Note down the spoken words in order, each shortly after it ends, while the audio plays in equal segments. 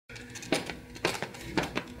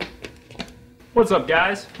What's up,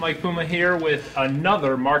 guys? Mike Puma here with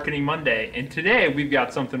another Marketing Monday, and today we've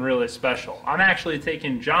got something really special. I'm actually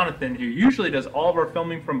taking Jonathan, who usually does all of our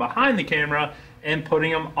filming from behind the camera, and putting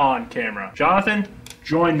him on camera. Jonathan,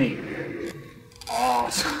 join me.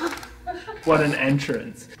 Awesome. What an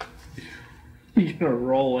entrance. You gonna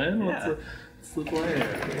roll in? Yeah. What's the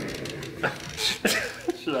plan?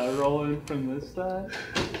 Should I roll in from this side?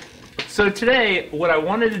 So today, what I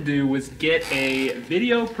wanted to do was get a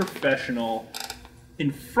video professional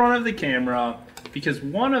in front of the camera, because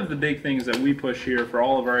one of the big things that we push here for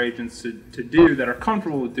all of our agents to do that are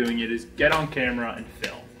comfortable with doing it is get on camera and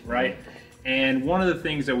film, right? And one of the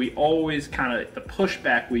things that we always the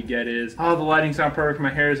pushback we get is, oh, the lighting's not perfect, my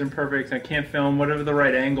hair isn't perfect, I can't film, whatever the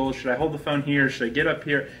right angle, should I hold the phone here, should I get up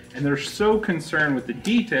here? And they're so concerned with the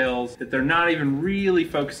details that they're not even really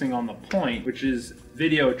focusing on the point, which is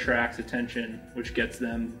video attracts attention, which gets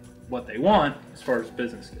them what they want as far as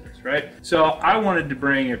business goes, right? So I wanted to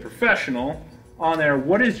bring a professional on there.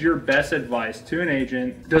 What is your best advice to an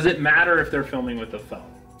agent? Does it matter if they're filming with a phone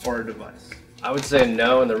or a device? I would say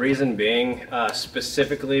no, and the reason being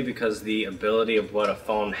specifically because the ability of what a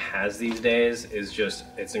phone has these days is just,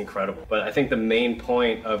 it's incredible. But I think the main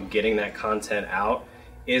point of getting that content out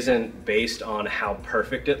isn't based on how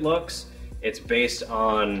perfect it looks. It's based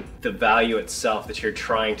on the value itself that you're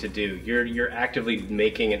trying to do. You're actively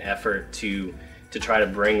making an effort to try to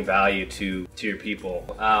bring value to your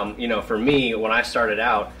people. You know, for me, when I started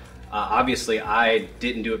out, obviously I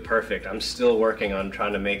didn't do it perfect. I'm still working on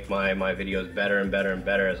trying to make my videos better and better and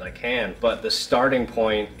better as I can. But the starting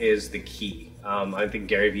point is the key. I think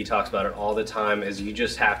Gary Vee talks about it all the time, is you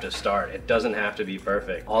just have to start. It doesn't have to be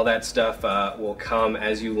perfect. All that stuff will come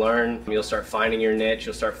as you learn. You'll start finding your niche,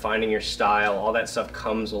 you'll start finding your style. All that stuff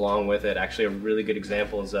comes along with it. Actually, a really good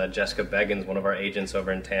example is Jessica Beggins, one of our agents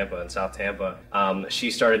over in Tampa, in South Tampa.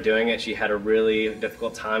 She started doing it. She had a really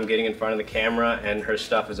difficult time getting in front of the camera, and her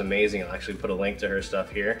stuff is amazing. I'll actually put a link to her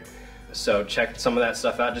stuff here. So check some of that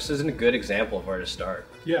stuff out. Just as a good example of where to start.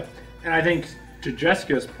 Yeah, and I think to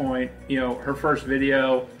Jessica's point, you know, her first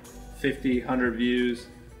video, 50, 100 views.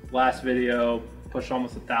 Last video pushed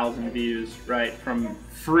almost 1,000 views, right? From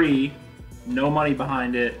free, no money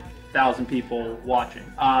behind it, 1,000 people watching.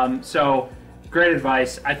 So great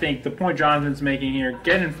advice. I think the point Jonathan's making here,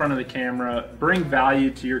 get in front of the camera, bring value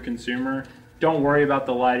to your consumer. Don't worry about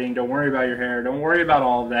the lighting, don't worry about your hair, don't worry about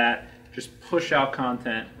all of that. Just push out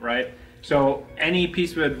content, right? So any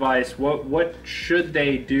piece of advice, what should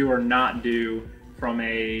they do or not do from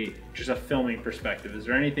just a filming perspective? Is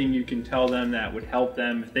there anything you can tell them that would help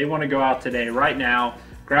them if they want to go out today, right now,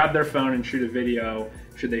 grab their phone and shoot a video?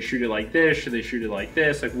 Should they shoot it like this? Should they shoot it like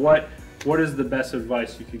this? Like what is the best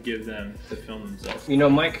advice you could give them to film themselves? You know,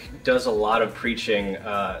 Mike does a lot of preaching,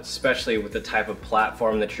 especially with the type of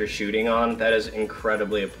platform that you're shooting on. That is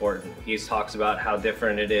incredibly important. He talks about how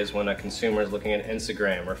different it is when a consumer is looking at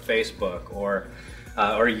Instagram or Facebook or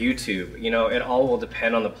YouTube. You know, it all will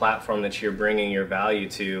depend on the platform that you're bringing your value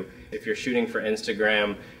to. If you're shooting for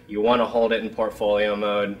Instagram, you want to hold it in portfolio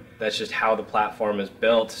mode. That's just how the platform is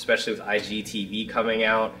built, especially with IGTV coming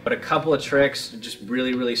out. But a couple of tricks, just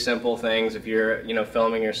really, really simple things. If you're, you know,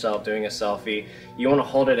 filming yourself doing a selfie, you want to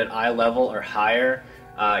hold it at eye level or higher.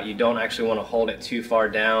 You don't actually want to hold it too far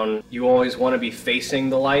down. You always want to be facing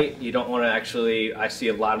the light. You don't want to actually, I see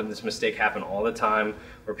a lot of this mistake happen all the time,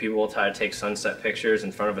 where people will try to take sunset pictures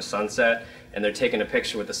in front of a sunset, and they're taking a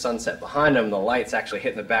picture with the sunset behind them, the light's actually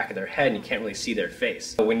hitting the back of their head and you can't really see their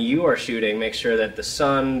face. So when you are shooting, make sure that the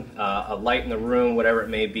sun, a light in the room, whatever it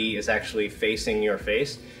may be, is actually facing your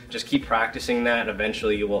face. Just keep practicing that, and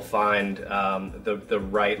eventually you will find the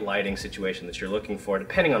right lighting situation that you're looking for,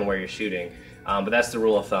 depending on where you're shooting. But that's the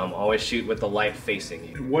rule of thumb. Always shoot with the light facing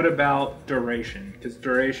you. What about duration? Because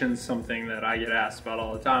duration's something that I get asked about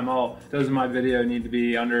all the time. Oh, does my video need to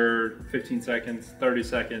be under 15 seconds, 30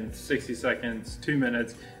 seconds, 60 seconds, 2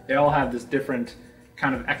 minutes? They all have this different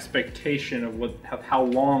kind of expectation of how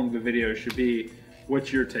long the video should be.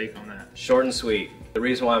 What's your take on that? Short and sweet. The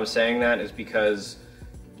reason why I'm saying that is because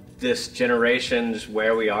this generation, just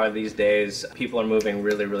where we are these days, people are moving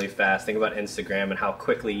really, really fast. Think about Instagram and how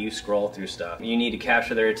quickly you scroll through stuff. You need to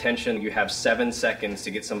capture their attention. You have 7 seconds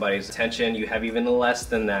to get somebody's attention. You have even less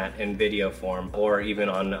than that in video form or even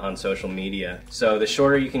on social media. So the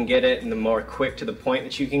shorter you can get it and the more quick to the point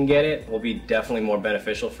that you can get it will be definitely more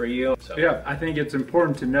beneficial for you. So. Yeah, I think it's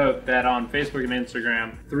important to note that on Facebook and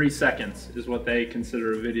Instagram, 3 seconds is what they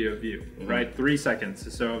consider a video view, right? 3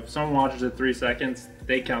 seconds. So if someone watches it 3 seconds,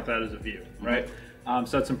 they count that as a view, right?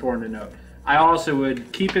 So that's important to note. I also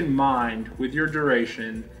would keep in mind with your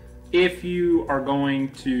duration, if you are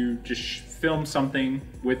going to just film something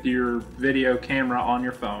with your video camera on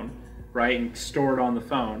your phone, right, and store it on the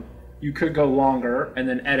phone. You could go longer and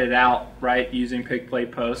then edit out, right, using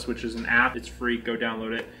PicPlay Post, which is an app. It's free. Go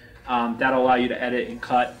download it. That'll allow you to edit and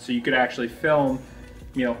cut. So you could actually film,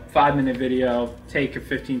 5-minute video, take a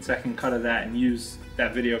 15-second cut of that, and use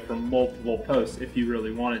that video for multiple posts if you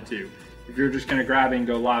really wanted to. If you're just going to grab it and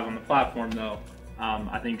go live on the platform, though,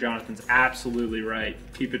 I think Jonathan's absolutely right.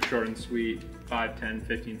 Keep it short and sweet, 5, 10,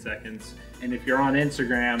 15 seconds. And if you're on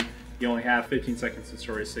Instagram, you only have 15 seconds in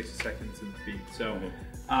stories, 60 seconds in the feed. So.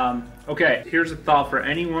 Okay, here's a thought for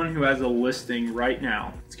anyone who has a listing right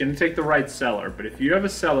now. It's going to take the right seller, but if you have a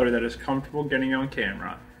seller that is comfortable getting on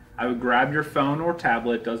camera, I would grab your phone or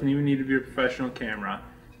tablet, doesn't even need to be a professional camera,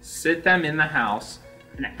 sit them in the house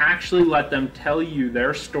and actually let them tell you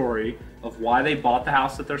their story of why they bought the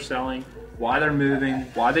house that they're selling, why they're moving,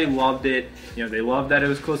 why they loved it. They loved that it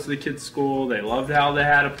was close to the kids' school, they loved how they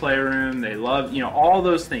had a playroom, they loved, all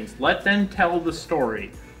those things. Let them tell the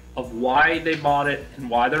story of why they bought it and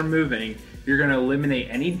why they're moving. You're going to eliminate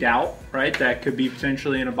any doubt, right, that could be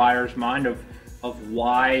potentially in a buyer's mind of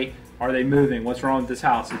why are they moving, what's wrong with this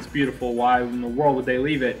house, it's beautiful, why in the world would they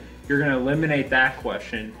leave it. You're going to eliminate that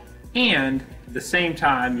question, and at the same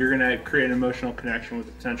time you're going to create an emotional connection with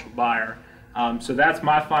the potential buyer. So that's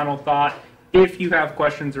my final thought. If you have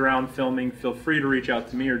questions around filming, feel free to reach out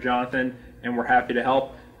to me or Jonathan, and we're happy to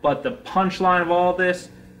help. But the punchline of all this,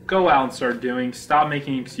 go out and start doing. Stop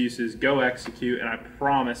making excuses. Go execute, and I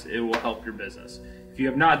promise it will help your business. If you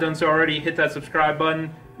have not done so already, hit that subscribe button,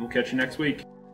 and we'll catch you next week.